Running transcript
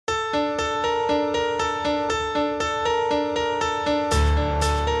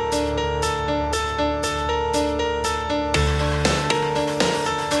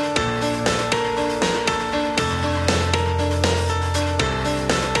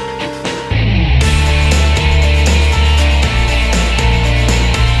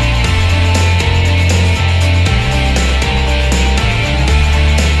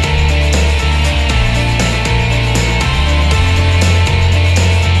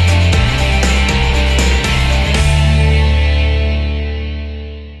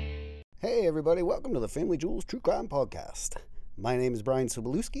everybody. Welcome to the Family Jewels True Crime Podcast. My name is Brian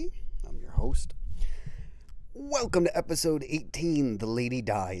Sobolewski. I'm your host. Welcome to episode 18, the Lady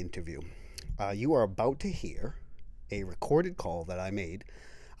Di interview. You are about to hear a recorded call that I made.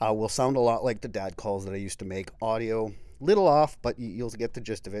 Will sound a lot like the dad calls that I used to make. Audio, little off, but you'll get the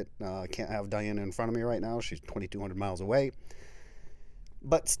gist of it. I can't have Diana in front of me right now. She's 2,200 miles away.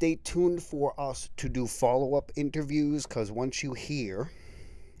 But stay tuned for us to do follow-up interviews, because once you hear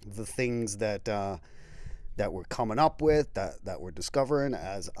the things that we're coming up with, that we're discovering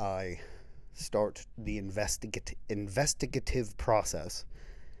as I start the investigative process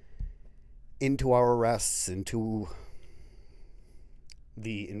into our arrests, into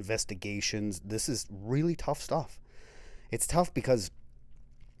the investigations. This is really tough stuff. It's tough because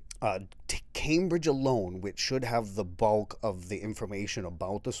Cambridge alone, which should have the bulk of the information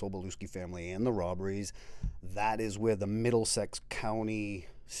about the Sobolewski family and the robberies, that is where the Middlesex County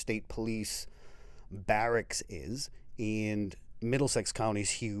State Police barracks is. And Middlesex County is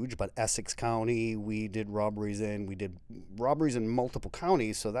huge, but Essex County, we did robberies in multiple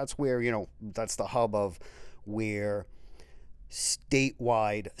counties. So that's where, that's the hub of where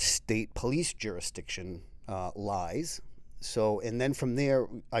statewide state police jurisdiction lies. So, and then from there,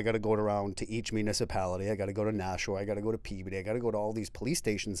 I got to go around to each municipality. I got to go to Nashua. I got to go to Peabody. I got to go to all these police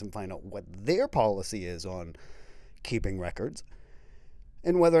stations and find out what their policy is on keeping records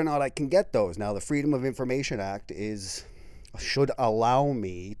and whether or not I can get those. Now, the Freedom of Information Act should allow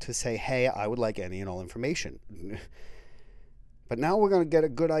me to say, hey, I would like any and all information. But now we're going to get a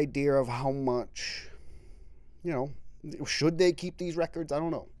good idea of how much, should they keep these records? I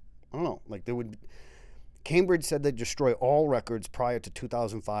don't know. Cambridge said they'd destroy all records prior to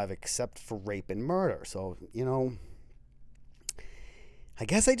 2005 except for rape and murder. So, I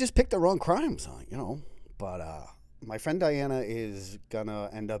guess I just picked the wrong crimes, but my friend Diana is gonna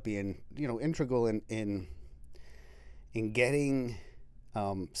end up being, integral in getting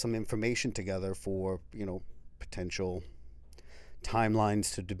some information together for, potential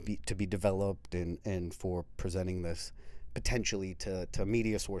timelines to be developed and for presenting this potentially to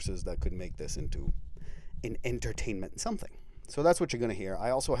media sources that could make this into an entertainment something. So that's what you're going to hear.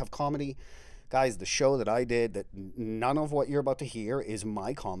 I also have comedy. Guys, the show that I did, that none of what you're about to hear is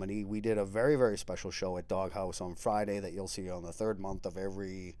my comedy. We did a very, very special show at Doghouse on Friday that you'll see on the third month of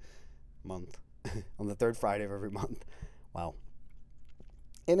every month. On the third Friday of every month. Wow.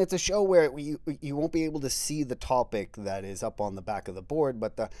 And it's a show where you won't be able to see the topic that is up on the back of the board,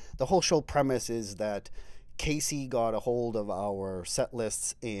 but the whole show premise is that Casey got a hold of our set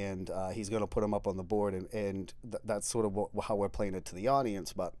lists and he's going to put them up on the board, and that's sort of how we're playing it to the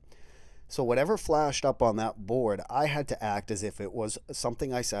audience. But so whatever flashed up on that board, I had to act as if it was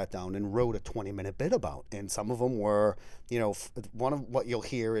something I sat down and wrote a 20-minute bit about. And some of them were, one of what you'll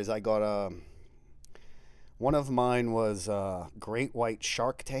hear is one of mine was Great White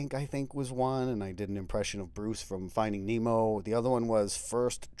Shark Tank, I think was one, and I did an impression of Bruce from Finding Nemo. The other one was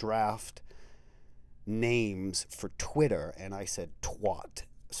first draft names for Twitter, and I said twat.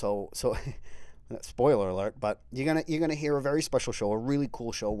 So spoiler alert, but you're gonna hear a very special show, a really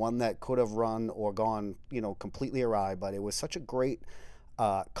cool show, one that could have run or gone, completely awry, but it was such a great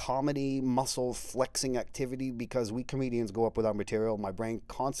comedy muscle flexing activity because we comedians go up with our material. My brain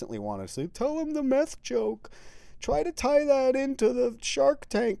constantly wanted to say, tell him the meth joke, try to tie that into the Shark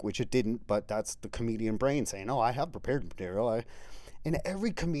Tank, which it didn't, but that's the comedian brain saying, oh, I have prepared material. And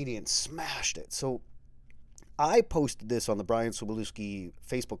every comedian smashed it. So I posted this on the Brian Sobolewski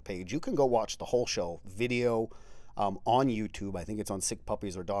Facebook page. You can go watch the whole show, video, on YouTube. I think it's on Sick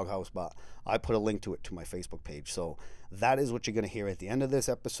Puppies or Doghouse, but I put a link to it to my Facebook page. So that is what you're going to hear at the end of this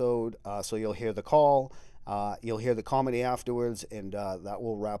episode. So you'll hear the call, you'll hear the comedy afterwards, and that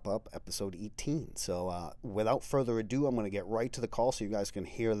will wrap up episode 18. So without further ado, I'm going to get right to the call so you guys can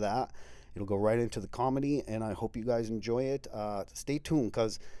hear that. It'll go right into the comedy, and I hope you guys enjoy it. Stay tuned,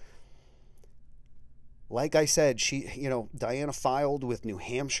 because like I said, Diana filed with New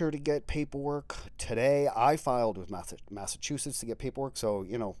Hampshire to get paperwork. Today, I filed with Massachusetts to get paperwork. So,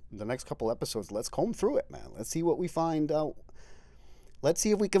 the next couple episodes, let's comb through it, man. Let's see what we find out. Let's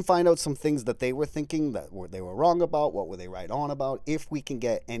see if we can find out some things that they were thinking that they were wrong about. What were they right on about? If we can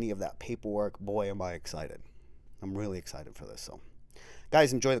get any of that paperwork, boy, am I excited. I'm really excited for this. So,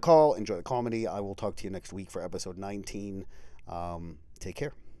 guys, enjoy the call. Enjoy the comedy. I will talk to you next week for episode 19. Take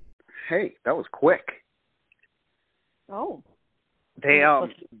care. Hey, that was quick. Oh. They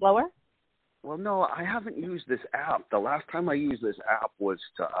slower? Well, no, I haven't used this app. The last time I used this app was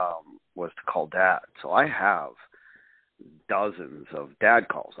to call Dad. So I have dozens of dad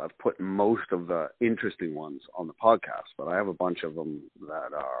calls. I've put most of the interesting ones on the podcast, but I have a bunch of them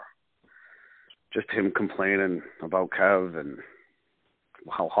that are just him complaining about Kev and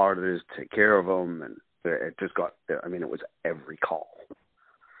how hard it is to take care of him, and it just got, I mean, it was every call.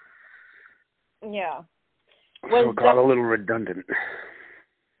 Yeah. So it got a little redundant.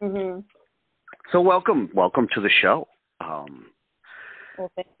 Mhm. So welcome to the show. Well,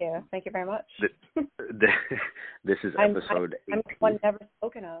 thank you. Thank you very much. This is episode 18. I'm the one never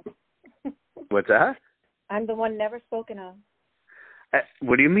spoken of. What's that? I'm the one never spoken of.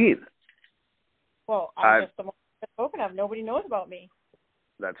 What do you mean? Well, I'm just the one never spoken of. Nobody knows about me.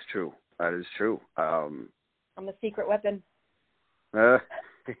 That's true. That is true. I'm the secret weapon. For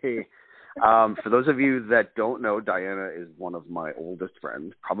those of you that don't know, Diana is one of my oldest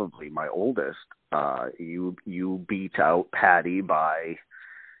friends, probably my oldest. You beat out Patty by,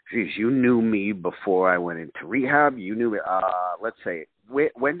 geez, you knew me before I went into rehab. You knew me, let's say,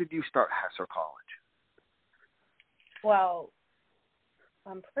 when did you start Hesser College? Well,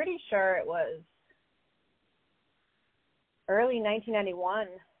 I'm pretty sure it was early 1991.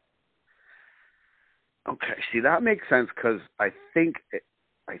 Okay, see, that makes sense because I think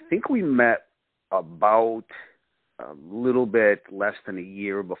we met about a little bit less than a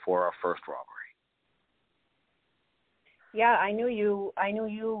year before our first robbery. Yeah, I knew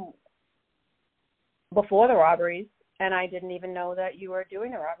you before the robberies, and I didn't even know that you were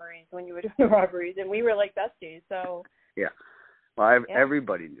doing the robberies when you were doing the robberies, and we were like besties. So yeah, well,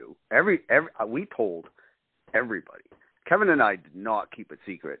 everybody knew. We told everybody. Kevin and I did not keep it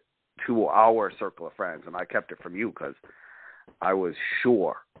secret to our circle of friends, and I kept it from you because I was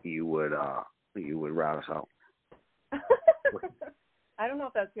sure you would rat us out. I don't know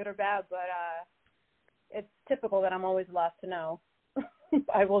if that's good or bad, but it's typical that I'm always last to know.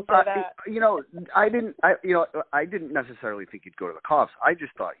 I will say that. I didn't necessarily think you'd go to the cops. I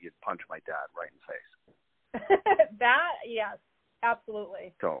just thought you'd punch my dad right in the face. That, yes,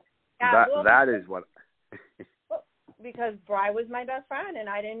 absolutely. So yeah, that is what. Because Bri was my best friend, and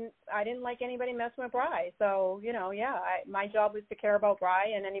I didn't like anybody messing with Bri. So my job was to care about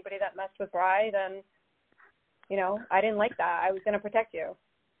Bri, and anybody that messed with Bri, then I didn't like that. I was going to protect you.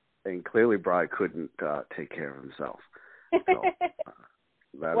 And clearly, Bri couldn't take care of himself. So,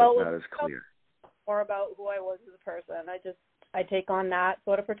 that is clear. More about who I was as a person. I take on that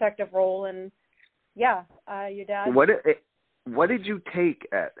sort of protective role, and your dad. What did you take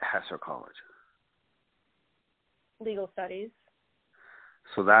at Hesser College? Legal studies.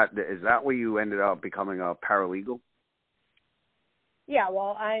 So is that where you ended up becoming a paralegal? Yeah,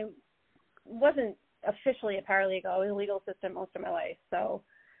 well, I wasn't officially a paralegal. I was a legal assistant most of my life, so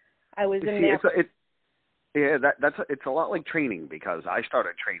I was in there. It's a lot like training, because I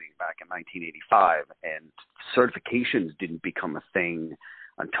started training back in 1985, and certifications didn't become a thing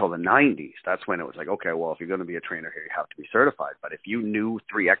until the 90s. That's when it was like, okay, well, if you're going to be a trainer here, you have to be certified. But if you knew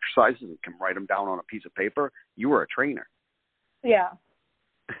 3 exercises and can write them down on a piece of paper, you were a trainer. Yeah.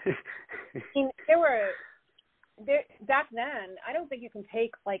 I mean, back then, I don't think you can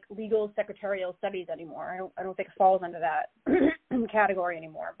take like legal secretarial studies anymore. I don't think it falls under that category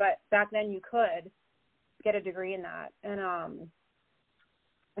anymore. But back then you could get a degree in that. And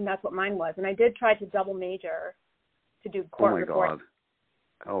that's what mine was. And I did try to double major to do court reporting.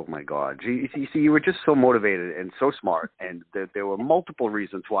 Oh, my God. You see, you were just so motivated and so smart, and there were multiple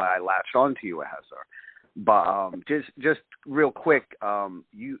reasons why I latched on to you, Hesser. But just real quick,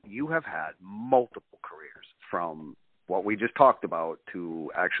 you have had multiple careers, from what we just talked about to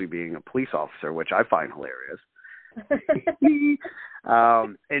actually being a police officer, which I find hilarious.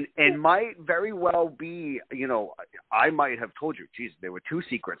 And might very well be, I might have told you, geez, there were 2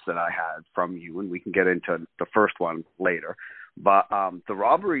 secrets that I had from you, and we can get into the first one later. But the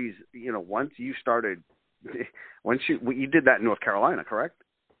robberies, once you did that in North Carolina, correct?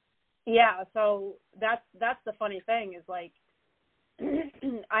 Yeah. So that's the funny thing is, like,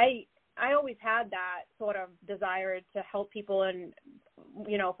 I always had that sort of desire to help people, and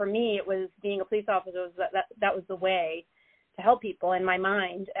for me, it was being a police officer. That was the way to help people in my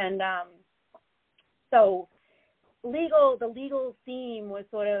mind, and so the legal theme was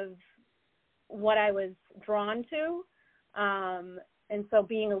sort of what I was drawn to. And so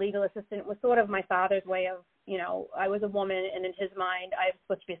being a legal assistant was sort of my father's way of, I was a woman, and in his mind, I was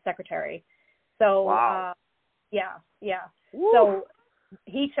supposed to be a secretary. So, wow. Yeah. Woo. So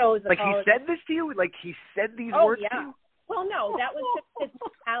he chose he said this to you? Like, he said these words to you? Well, no, that was just his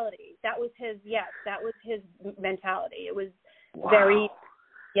mentality. That was his mentality. It was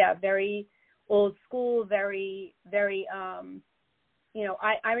very old school, very, very,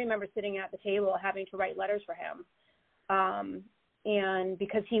 I remember sitting at the table having to write letters for him. And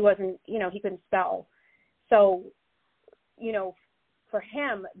because he wasn't, he couldn't spell. So, for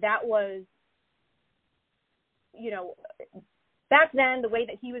him, that was you know, back then, the way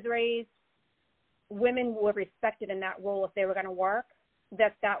that he was raised, women were respected in that role if they were going to work.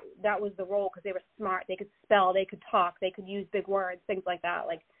 That was the role because they were smart. They could spell, they could talk, they could use big words, things like that.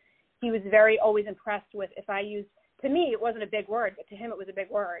 Like, he was always impressed with if I used, to me, it wasn't a big word, but to him it was a big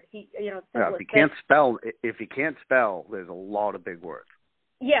word. He, you know, if he can't spell, there's a lot of big words.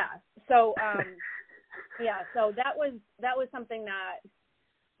 Yeah. So, so that was something that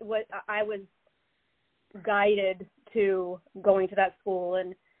I was guided to going to that school,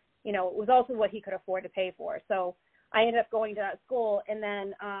 and, you know, it was also what he could afford to pay for. So I ended up going to that school, and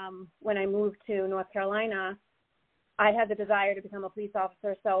then when I moved to North Carolina, I had the desire to become a police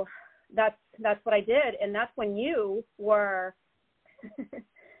officer. So that's what I did, and that's when you were,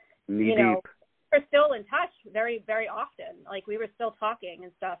 knee deep. We're still in touch very, very often. Like, we were still talking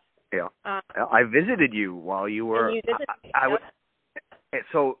and stuff. Yeah, I visited you while you were. And you visited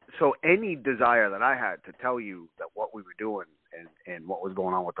So any desire that I had to tell you that what we were doing and what was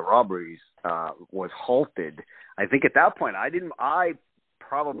going on with the robberies was halted. I think at that point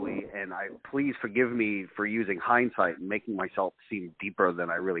please forgive me for using hindsight and making myself seem deeper than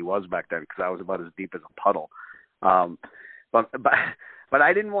I really was back then, because I was about as deep as a puddle. But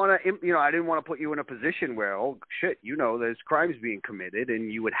I didn't want to put you in a position where, oh shit, there's crimes being committed,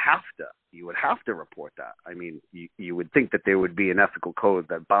 and you would have to report that. I mean, you would think that there would be an ethical code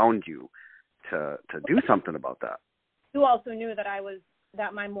that bound you to do something about that. You also knew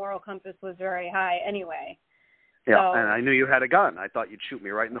that my moral compass was very high anyway. Yeah, so, and I knew you had a gun. I thought you'd shoot me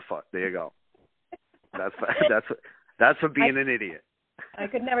right in the foot. There you go. That's for being an idiot. I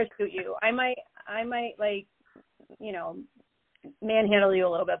could never shoot you. I might like, manhandle you a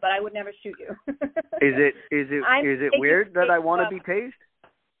little bit, but I would never shoot you. Is it weird that I want to be tased?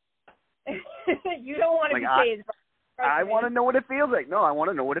 You don't want to be tased. I want to know what it feels like. No, I want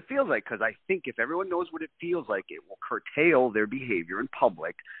to know what it feels like, because I think if everyone knows what it feels like, it will curtail their behavior in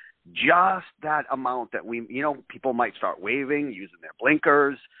public. Just that amount that people might start waving, using their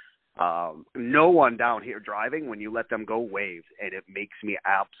blinkers. No one down here driving, when you let them go, waves, and it makes me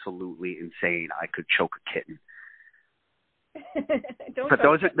absolutely insane. I could choke a kitten. But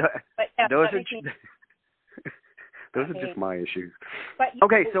those are just my issues.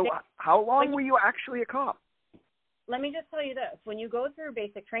 Okay, so how long were you actually a cop? Let me just tell you this: when you go through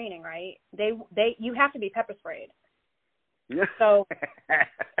basic training, right? You have to be pepper sprayed. Yeah. So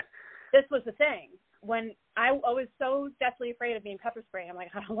this was the thing. When I was so deathly afraid of being pepper sprayed, I'm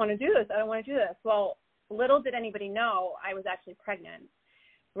like, I don't want to do this. I don't want to do this. Well, little did anybody know I was actually pregnant.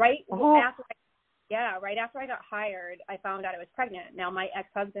 Right after I got hired, I found out I was pregnant. Now, my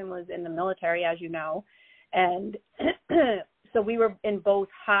ex-husband was in the military, as you know, and so we were in both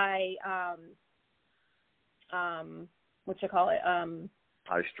high, high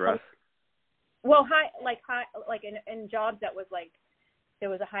stress. Well, high, in jobs that was like, there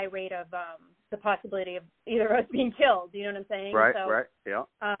was a high rate of the possibility of either of us being killed. You know what I'm saying? Right, right, yeah.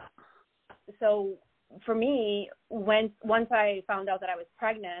 So for me, once I found out that I was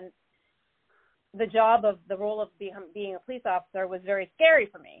pregnant, the role of being a police officer was very scary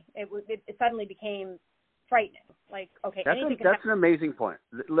for me. It suddenly became frightening. Like, okay, that's an amazing point.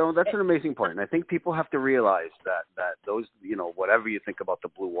 No, that's an amazing point. And I think people have to realize that those, whatever you think about the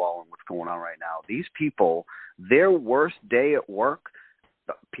blue wall and what's going on right now, these people, their worst day at work,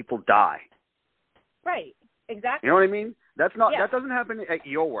 people die. Right. Exactly. You know what I mean? That doesn't happen at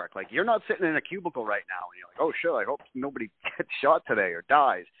your work. Like, you're not sitting in a cubicle right now and you're like, oh shit, I hope nobody gets shot today or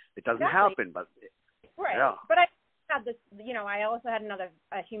dies. It doesn't happen, but right. Yeah. But I had this, I also had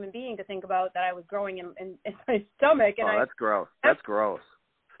a human being to think about that I was growing in my stomach. And that's gross. That's gross.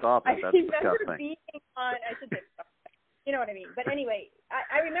 Stop it. That's disgusting. I should say something. You know what I mean? But anyway,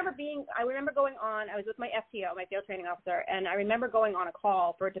 I remember going on, I was with my FTO, my field training officer, and I remember going on a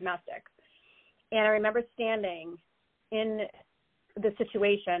call for a domestic. And I remember standing in the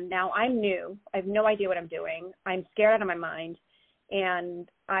situation. Now, I'm new. I have no idea what I'm doing. I'm scared out of my mind. And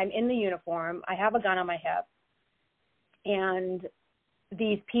I'm in the uniform. I have a gun on my hip. And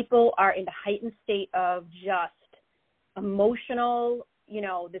these people are in the heightened state of just emotional,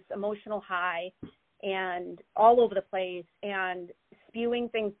 this emotional high, and all over the place, and spewing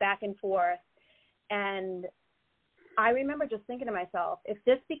things back and forth. And I remember just thinking to myself, if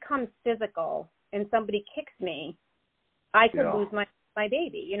this becomes physical and somebody kicks me, I could lose my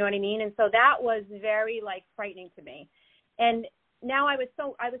baby. You know what I mean? And so that was very frightening to me. And now I was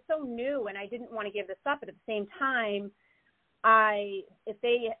so new, and I didn't want to give this up. But at the same time, if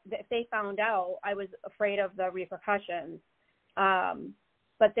they found out, I was afraid of the repercussions.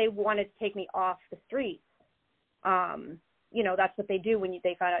 But they wanted to take me off the streets. That's what they do when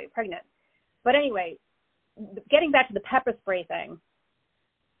they find out you're pregnant. But anyway, getting back to the pepper spray thing,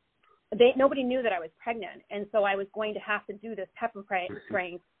 nobody knew that I was pregnant, and so I was going to have to do this pepper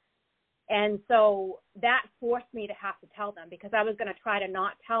spraying. And so that forced me to have to tell them, because I was going to try to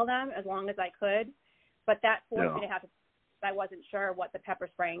not tell them as long as I could, but that forced me to have to. I wasn't sure what the pepper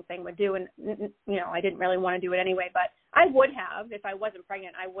spraying thing would do, and I didn't really want to do it anyway. But I would have, if I wasn't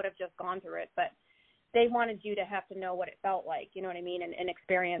pregnant, I would have just gone through it. But they wanted you to have to know what it felt like, you know what I mean, and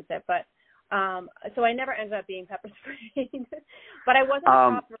experience it. But so I never ended up being pepper sprayed. But I wasn't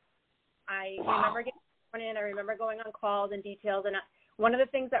a cop. I remember getting sworn in. I remember going on calls and details. And one of the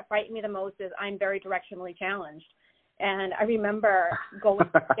things that frightened me the most is I'm very directionally challenged. And I remember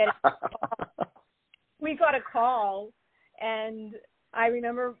we got a call, and I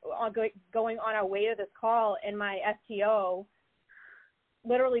remember going on our way to this call, and my STO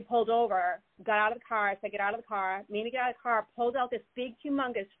literally pulled over, got out of the car. I said, get out of the car. Made me get out of the car, pulled out this big,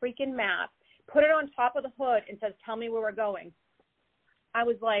 humongous freaking map, put it on top of the hood, and says, tell me where we're going. I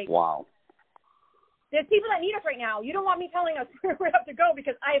was like, wow. There's people that need us right now. You don't want me telling us where we have to go,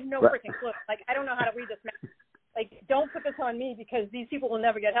 because I have no freaking clue. Like, I don't know how to read this map. Like, don't put this on me, because these people will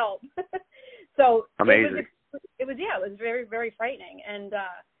never get help. So amazing. It was very, very frightening. And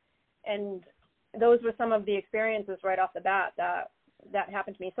those were some of the experiences right off the bat that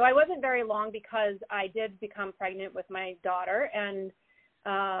happened to me. So I wasn't very long, because I did become pregnant with my daughter, and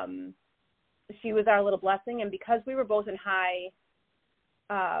she was our little blessing. And because we were both in high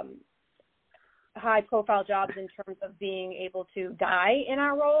profile jobs in terms of being able to die in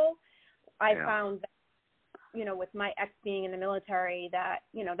our role, I found that, with my ex being in the military, that,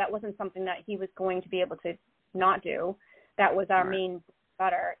 that wasn't something that he was going to be able to not do. That was our main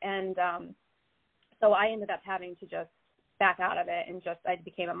butter. And so I ended up having to just back out of it, and I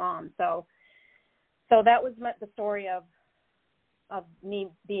became a mom. So that was the story of me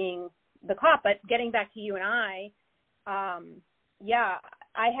being the cop. But getting back to you and I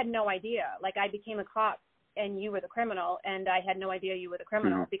had no idea. Like, I became a cop and you were the criminal, and I had no idea you were the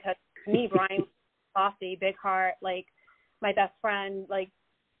criminal, because to me, Brian, softy, big heart, like my best friend, like,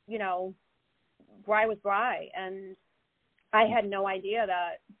 Bri was Bri, and I had no idea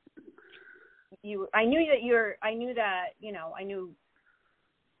that I knew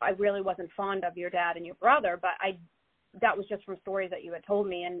I really wasn't fond of your dad and your brother, but that was just from stories that you had told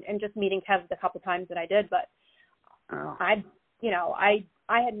me, and just meeting Kev the couple times that I did. But I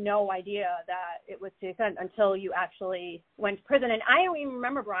had no idea that it was to the extent until you actually went to prison. And I don't even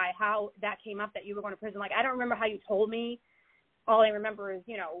remember, Bri, how that came up that you were going to prison. Like, I don't remember how you told me. All I remember is,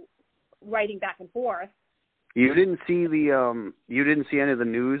 writing back and forth. You didn't see any of the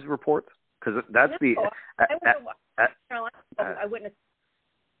news reports? Because that's I witnessed,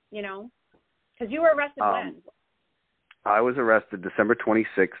 because you were arrested when? I was arrested December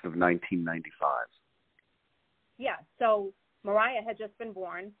 26th of 1995. Yeah, so Mariah had just been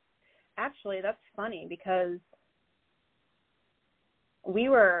born. Actually, that's funny, because we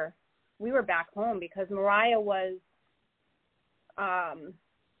were back home, because Mariah was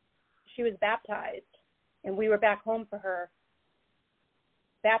she was baptized, and we were back home for her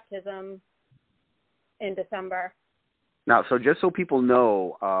baptism in December. Now, so just so people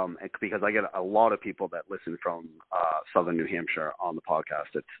know, because I get a lot of people that listen from southern New Hampshire on the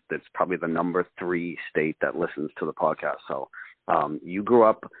podcast, it's probably the number 3 state that listens to the podcast. So you grew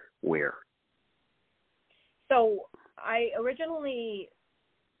up where? So I originally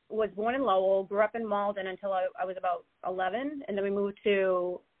was born in Lowell, grew up in Malden until I was about 11, and then we moved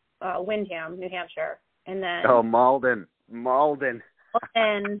to Windham, New Hampshire. And then Malden.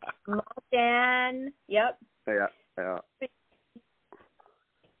 Yep. Yeah.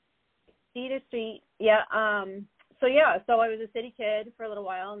 Street. Yeah. So I was a city kid for a little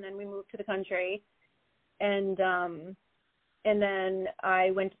while, and then we moved to the country, and then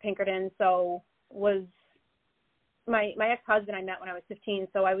I went to Pinkerton. So was my ex-husband I met when I was 15.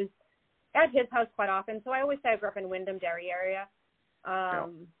 So I was at his house quite often. So I always say I grew up in Windham, Derry area,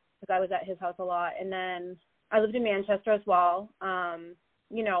 because I was at his house a lot. And then I lived in Manchester as well.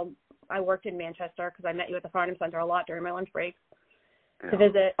 I worked in Manchester because I met you at the Farnham Center a lot during my lunch breaks to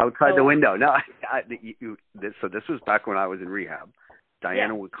visit. Outside the window. No, so this was back when I was in rehab.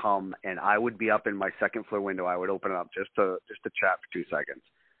 Diana would come, and I would be up in my second floor window. I would open it up just to chat for 2 seconds,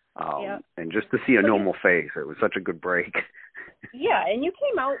 and just to see a normal face. It was such a good break. Yeah, and you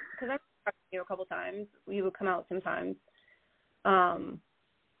came out, because I talked to you a couple times. You would come out sometimes.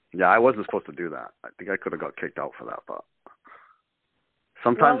 Yeah, I wasn't supposed to do that. I think I could have got kicked out for that, but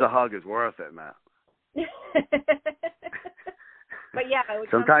sometimes a hug is worth it, Matt. But yeah, I would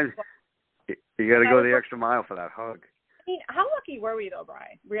sometimes you got to go the extra mile for that hug. mean, how lucky were we though,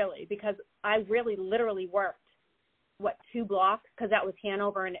 Bri? Really? Because I really literally worked, 2 blocks? Because that was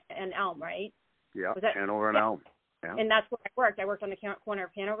Hanover and Elm, right? Yeah, Hanover and Elm. Yeah. And that's where I worked. I worked on the corner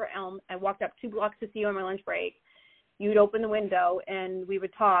of Hanover and Elm. I walked up 2 blocks to see you on my lunch break. You'd open the window and we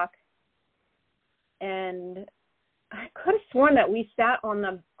would talk. And I could have sworn that we sat on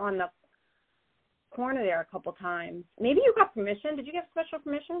the corner there a couple times. Maybe you got permission. Did you get special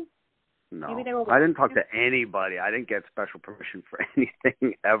permission? No, I didn't talk to anybody. I didn't get special permission for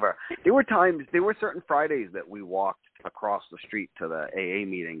anything ever. There were certain Fridays that we walked across the street to the AA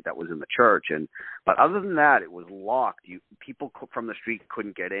meeting that was in the church, but other than that, it was locked. People from the street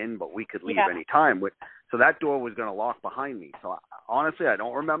couldn't get in, but we could leave any time. So that door was going to lock behind me. So honestly, I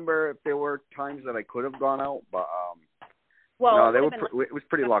don't remember if there were times that I could have gone out, but no, it was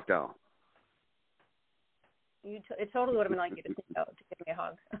pretty locked out. It totally would have been like you to give me a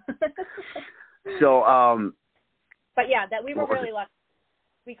hug. So, but yeah, that we were really lucky.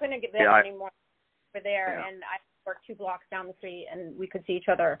 We couldn't get there anymore. We're there, and I worked 2 blocks down the street, and we could see each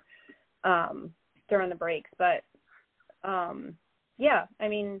other during the breaks. But yeah, I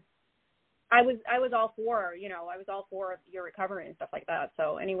mean, I was all for your recovery and stuff like that.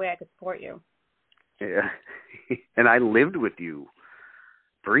 So any way I could support you. Yeah, and I lived with you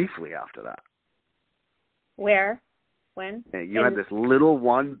briefly after that. Where? When? You had this little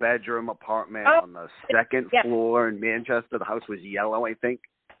 1-bedroom apartment on the second floor in Manchester. The house was yellow, I think.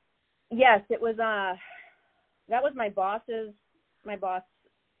 Yes, it was. That was my boss,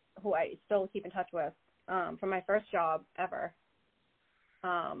 who I still keep in touch with, from my first job ever.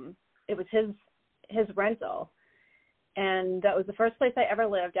 It was his rental, and that was the first place I ever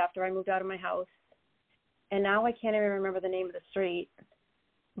lived after I moved out of my house. And now I can't even remember the name of the street,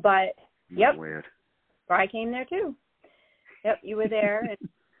 but yep. Weird. I came there too. Yep, you were there.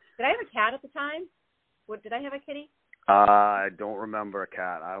 Did I have a cat at the time? Did I have a kitty? I don't remember a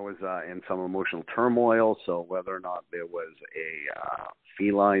cat. I was in some emotional turmoil, so whether or not there was a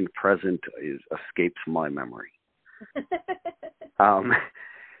feline present escapes my memory.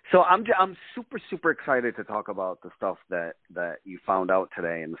 So I'm super excited to talk about the stuff that you found out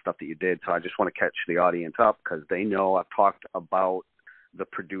today and the stuff that you did. So I just want to catch the audience up because they know I've talked about the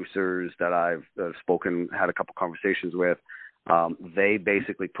producers that I've spoken, had a couple conversations with. They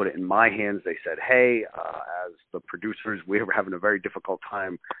basically put it in my hands. They said, hey, as the producers, we're having a very difficult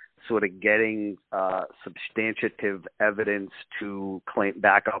time sort of getting substantive evidence to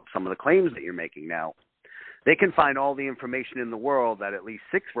back up some of the claims that you're making. Now, they can find all the information in the world that at least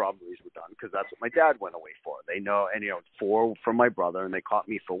 6 robberies were done because that's what my dad went away for. They know, and 4 from my brother, and they caught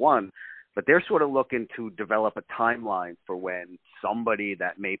me for 1. But they're sort of looking to develop a timeline for when somebody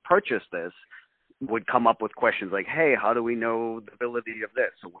that may purchase this would come up with questions like, hey, how do we know the validity of this?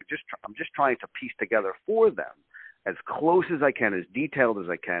 So I'm just trying to piece together for them as close as I can, as detailed as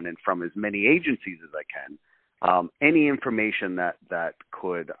I can, and from as many agencies as I can, any information that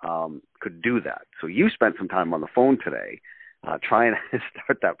could do that. So you spent some time on the phone today trying to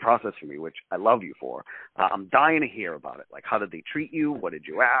start that process for me, which I love you for. I'm dying to hear about it. Like, how did they treat you? What did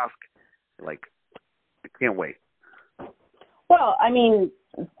you ask? Like, I can't wait. Well, I mean,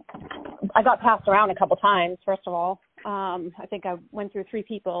 I got passed around a couple times, first of all. I think I went through 3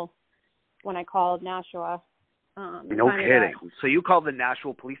 people when I called Nashua. No kidding. So you called the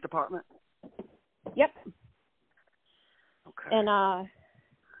Nashua Police Department? Yep. Okay. And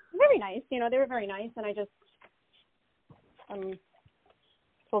very nice. They were very nice. And I just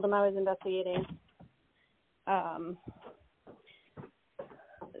told them I was investigating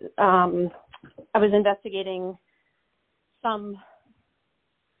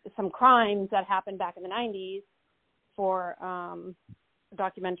some crimes that happened back in the 90s for a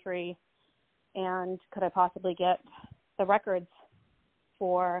documentary, and could I possibly get the records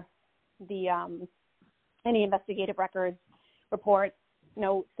for the any investigative records, reports,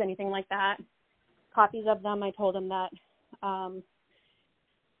 notes, anything like that, copies of them. I told them that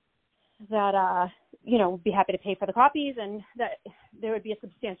be happy to pay for the copies and that there would be a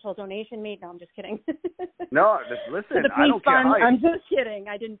substantial donation made. No, I'm just kidding. No, listen, I don't care. I'm just kidding.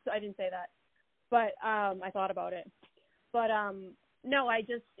 I didn't say that, but I thought about it. But no,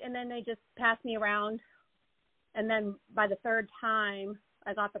 and then they just passed me around, and then by the 3rd time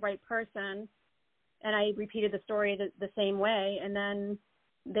I got the right person, and I repeated the story the same way, and then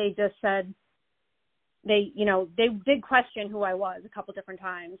they just said they did question who I was a couple different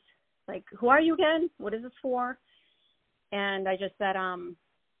times. Like, who are you again? What is this for? And I just said, I'm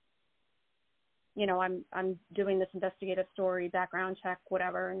doing this investigative story, background check,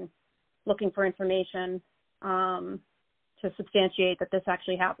 whatever, and looking for information to substantiate that this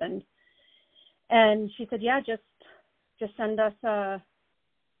actually happened. And she said, yeah, just just send us a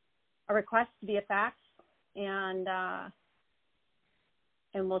request via fax, and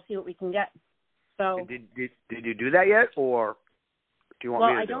we'll see what we can get. So did you do that yet, or do you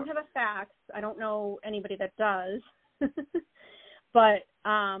want me to do it? Well, I don't have a fax. I don't know anybody that does. But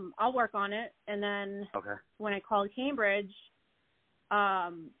I'll work on it. And then when I called Cambridge,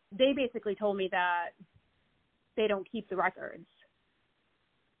 they basically told me that they don't keep the records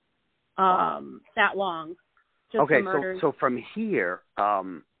that long. Just okay, the so from here,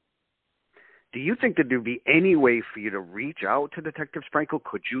 do you think that there'd be any way for you to reach out to Detective Sprinkle?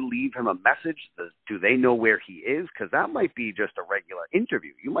 Could you leave him a message? Do they know where he is? Because that might be just a regular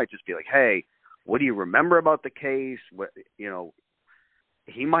interview. You might just be like, hey, what do you remember about the case? What, you know,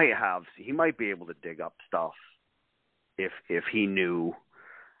 he might be able to dig up stuff if he knew,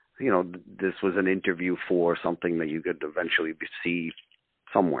 you know, this was an interview for something that you could eventually see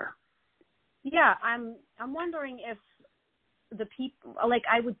somewhere. Yeah, I'm wondering if the people, like,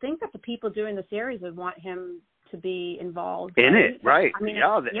 I would think that the people doing the series would want him to be involved in it, right? I mean,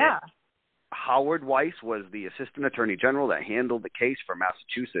 yeah. Howard Weiss was the assistant attorney general that handled the case for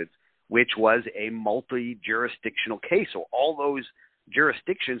Massachusetts, which was a multi-jurisdictional case. So all those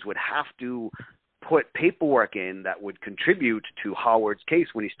jurisdictions would have to put paperwork in that would contribute to Howard's case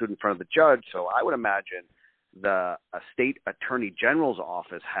when he stood in front of the judge. So I would imagine the state attorney general's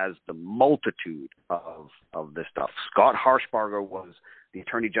office has the multitude of this stuff. Scott Harshbarger was the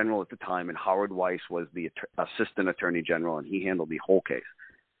attorney general at the time, and Howard Weiss was the assistant attorney general, and he handled the whole case.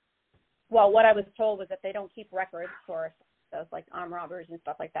 Well, what I was told was that they don't keep records for those, like, armed robbers and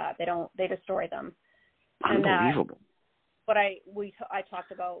stuff like that. They destroy them. Unbelievable. But I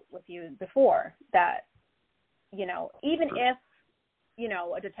talked about with you before that, you know, even if, you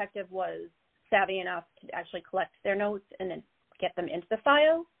know, a detective was savvy enough to actually collect their notes and then get them into the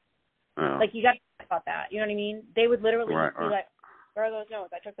file, like, you got to think about that. You know what I mean? They would literally be like, where are those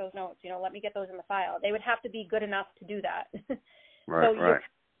notes? I took those notes. You know, let me get those in the file. They would have to be good enough to do that. The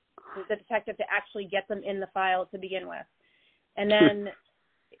detective to actually get them in the file to begin with. And then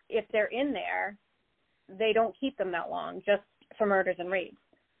if they're in there, they don't keep them that long, just for murders and rapes.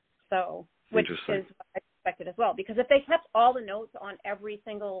 So, which is what I expected as well. Because if they kept all the notes on every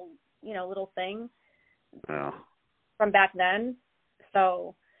single, you know, little thing from back then,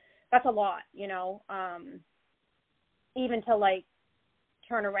 so that's a lot, you know. Even to, like,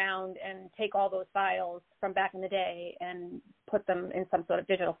 turn around and take all those files from back in the day and put them in some sort of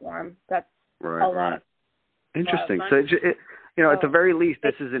digital form, that's a lot. Interesting. So, you know, at the very least,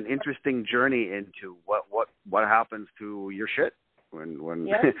 this is an interesting journey into what happens to your shit when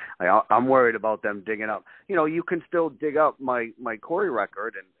I'm worried about them digging up. You know, you can still dig up my Corey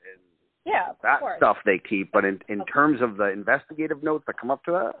record and that stuff they keep, but in terms of the investigative notes that come up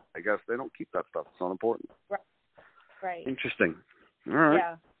to that, I guess they don't keep that stuff. It's not important. Right. Interesting. All right.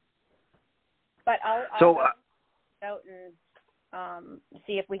 Yeah. But I'll go out and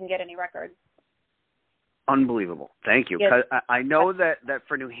see if we can get any records. Unbelievable. Thank you. 'Cause I know that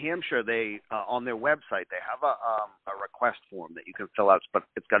for New Hampshire, they on their website they have a request form that you can fill out, but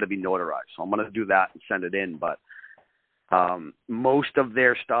it's got to be notarized. So I'm going to do that and send it in. But most of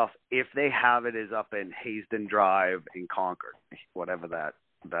their stuff, if they have it, is up in Haysden Drive in Concord, whatever that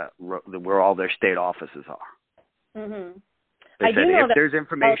where all their state offices are. Mm-hmm. They said if there's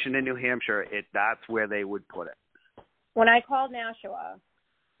information in New Hampshire, that's where they would put it. When I called Nashua,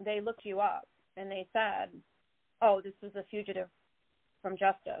 they looked you up. And they said, oh, this was a fugitive from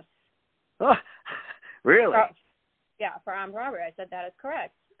justice. Oh, really? For armed robbery. I said, that is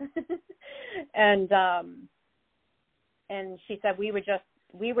correct. and she said, we were just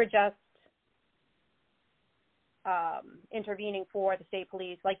intervening for the state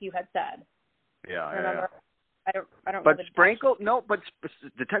police, like you had said. Yeah. Remember? Yeah. I don't but know. Sprinkle,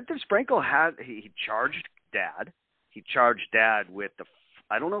 Detective Sprinkle he charged Dad. He charged Dad with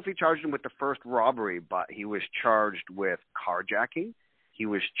I don't know if he charged him with the first robbery, but he was charged with carjacking. He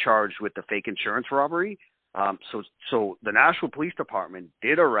was charged with the fake insurance robbery. So the Nashua Police Department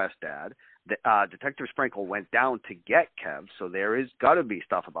did arrest Dad. Detective Sprinkle went down to get Kev, so there is got to be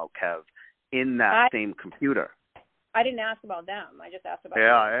stuff about Kev in that same computer. I didn't ask about them. I just asked about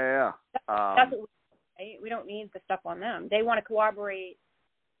Yeah. That's what we don't need the stuff on them. They want to corroborate.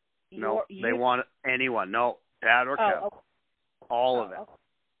 They want anyone. No, Dad or Kev. Okay. All of it. Okay.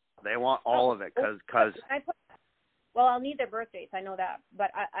 They want all of it because. Well, I'll need their birthdates. I know that, but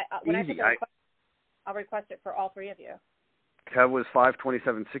when I put the request, I'll request it for all three of you. Kev was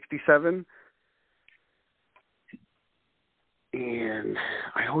 5/27/67, and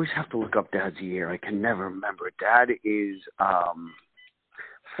I always have to look up Dad's year. I can never remember. Dad is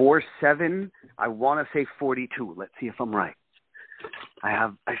 47. I want to say 42. Let's see if I'm right.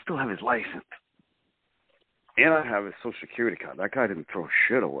 I still have his license. And I have his social security card. That guy didn't throw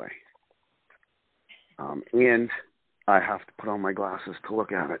shit away. And I have to put on my glasses to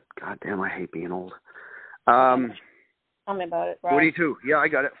look at it. God damn, I hate being old. Tell me about it, Rob. 42. Yeah, I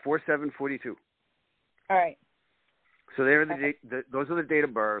got it. 4742. All right. So there are those are the date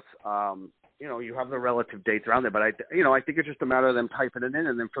of births. You have the relative dates around there, but I think it's just a matter of them typing it in,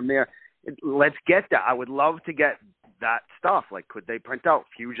 and then from there, let's get that. I would love to get that stuff. Like, could they print out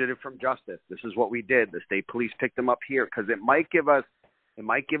fugitive from justice? This is what we did. The state police picked them up here, because it might give us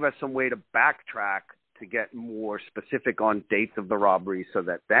some way to backtrack to get more specific on dates of the robbery, so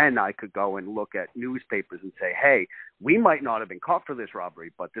that then I could go and look at newspapers and say, hey, we might not have been caught for this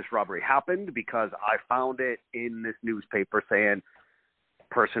robbery, but this robbery happened because I found it in this newspaper saying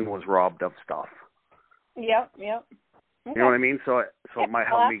person was robbed of stuff. Yep. Okay. You know what I mean? So it might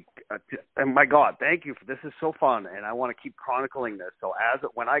help me. And my God, thank you for this. Is so fun, and I want to keep chronicling this. So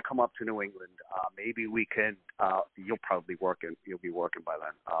when I come up to New England, maybe we can. You'll be working by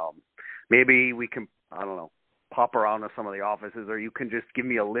then. Maybe we can. I don't know. Pop around to some of the offices, or you can just give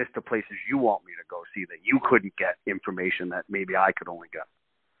me a list of places you want me to go see that you couldn't get information that maybe I could only get.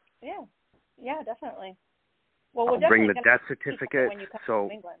 Yeah, definitely. Well, I'll bring the death certificate. When you come to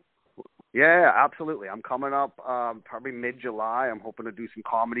England. Yeah, absolutely. I'm coming up probably mid-July. I'm hoping to do some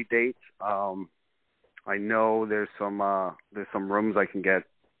comedy dates. I know there's some rooms I can get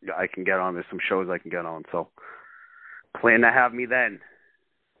on. There's some shows I can get on. So plan to have me then.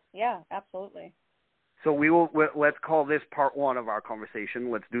 Yeah, absolutely. So let's call this part one of our conversation.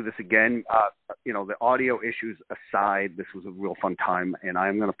 Let's do this again. The audio issues aside, this was a real fun time, and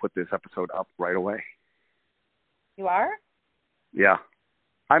I'm going to put this episode up right away. You are? Yeah.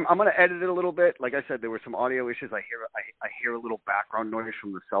 I'm going to edit it a little bit. Like I said, there were some audio issues. I hear a little background noise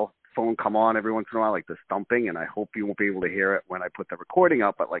from the cell phone come on every once in a while, like the thumping, and I hope you won't be able to hear it when I put the recording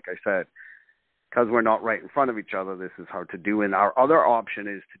up. But like I said, because we're not right in front of each other, this is hard to do. And our other option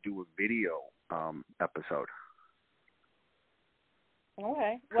is to do a video episode.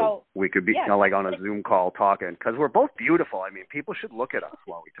 Okay. Well, so we could be like on a Zoom call talking, because we're both beautiful. I mean, people should look at us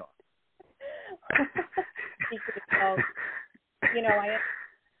while we talk.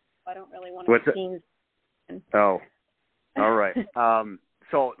 I don't really want to be seen. Oh, all right.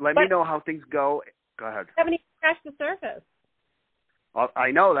 So let me know how things go. Go ahead. I haven't even scratched the surface.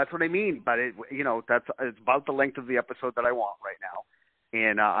 I know, that's what I mean, but it's about the length of the episode that I want right now,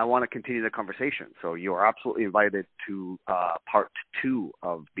 and I want to continue the conversation. So you are absolutely invited to part 2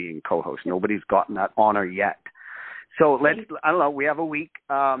 of being co-host. Nobody's gotten that honor yet. So I don't know, we have a week.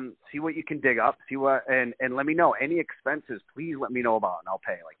 See what you can dig up. And let me know. Any expenses, please let me know about, and I'll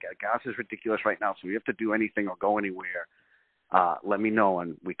pay. Like, gas is ridiculous right now, so if you have to do anything or go anywhere, let me know,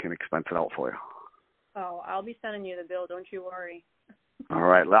 and we can expense it out for you. Oh, I'll be sending you the bill. Don't you worry. All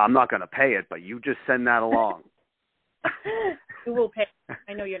right. I'm not going to pay it, but you just send that along. You will pay.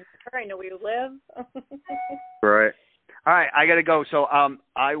 I know your number. I know where you live. Right. All right. I got to go. So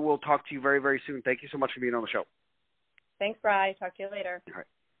I will talk to you very, very soon. Thank you so much for being on the show. Thanks, Bri. Talk to you later. All right.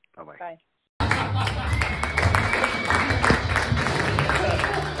 Bye-bye. Bye.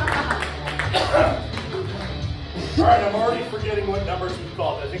 All right, I'm already forgetting what numbers we've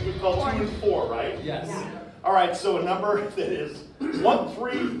called. I think we've called 2 and 4, right? Yes. Yeah. All right, so a number that is 1,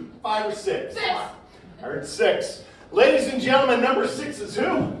 3, 5, or 6? 6. I heard 6. Ladies and gentlemen, number 6 is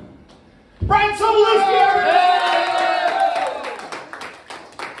who? Brian Sobolewski!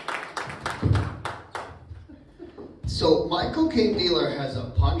 So my cocaine dealer has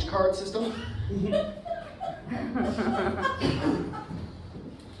a punch card system.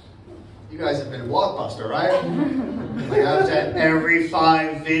 You guys have been Blockbuster, right? Like after every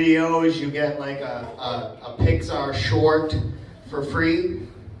 5 videos, you get like a Pixar short for free.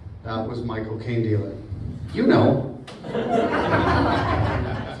 That was my cocaine dealer. You know.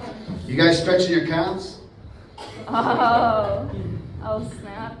 You guys stretching your calves? Oh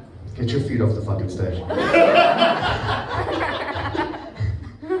snap. Get your feet off the fucking stage.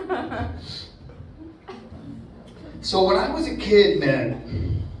 So when I was a kid, man,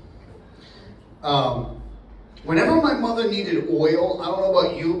 whenever my mother needed oil, I don't know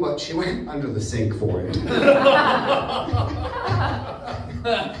about you, but she went under the sink for it.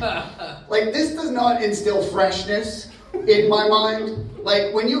 Like, this does not instill freshness in my mind.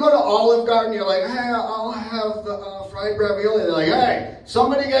 Like, when you go to Olive Garden, you're like, hey, I'll have the fried ravioli. They're like, hey,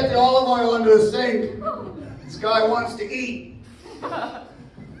 somebody get the olive oil under the sink. This guy wants to eat.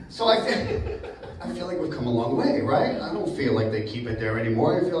 So I feel like we've come a long way, right? I don't feel like they keep it there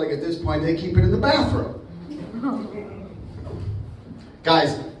anymore. I feel like at this point they keep it in the bathroom.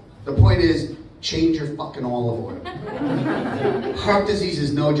 Guys, The point is, change your fucking olive oil. Heart disease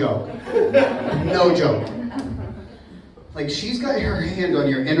is no joke. No joke. Like, she's got her hand on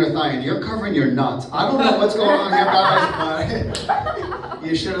your inner thigh and you're covering your nuts. I don't know what's going on here, guys, but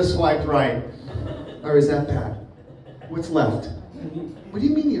you should have swiped right. Or is that bad? What's left? What do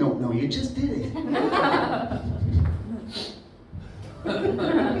you mean you don't know? You just did it.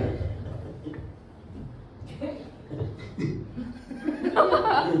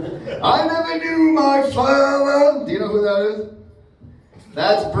 I never knew my father. Do you know who that is?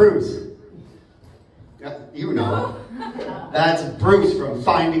 That's Bruce. Yeah, you know. That's Bruce from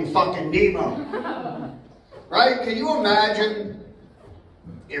Finding fucking Nemo. Right? Can you imagine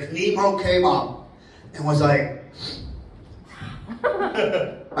if Nemo came up and was like,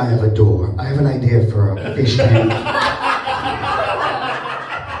 I have a door. I have an idea for a fish tank.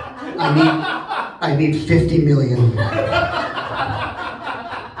 I need 50 million.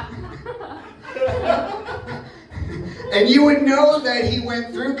 And you would know that he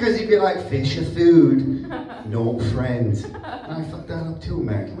went through because he'd be like, fish are food, no friends. I fucked that up too,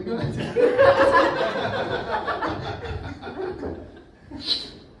 man. Can we go back to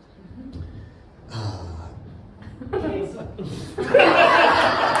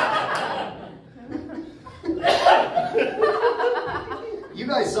You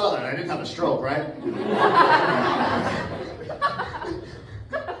guys saw that. I didn't have a stroke, right?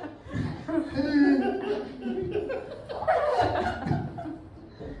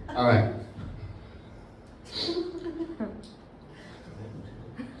 All right.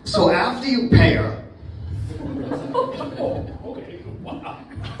 So after you pay her, Okay, wow.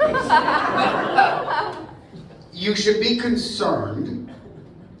 you should be concerned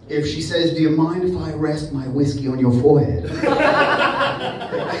if she says, do you mind if I rest my whiskey on your forehead?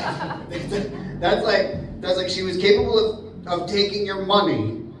 That's like she was capable of taking your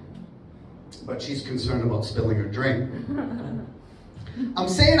money, but she's concerned about spilling her drink. I'm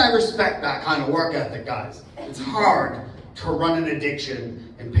saying I respect that kind of work ethic, guys. It's hard to run an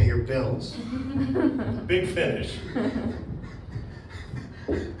addiction and pay your bills. Big finish.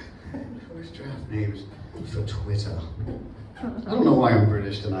 First draft names for Twitter. I don't know why I'm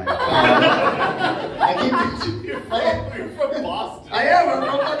British tonight. You're from Boston. I am. I'm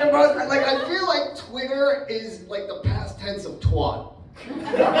from fucking Boston. Like, I feel like Twitter is like the past tense of twat. You know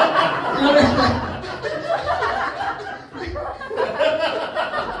what I mean?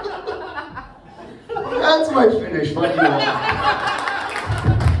 That's my finish. Fuck you all.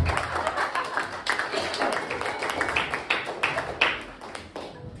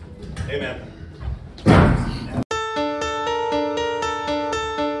 Hey, man.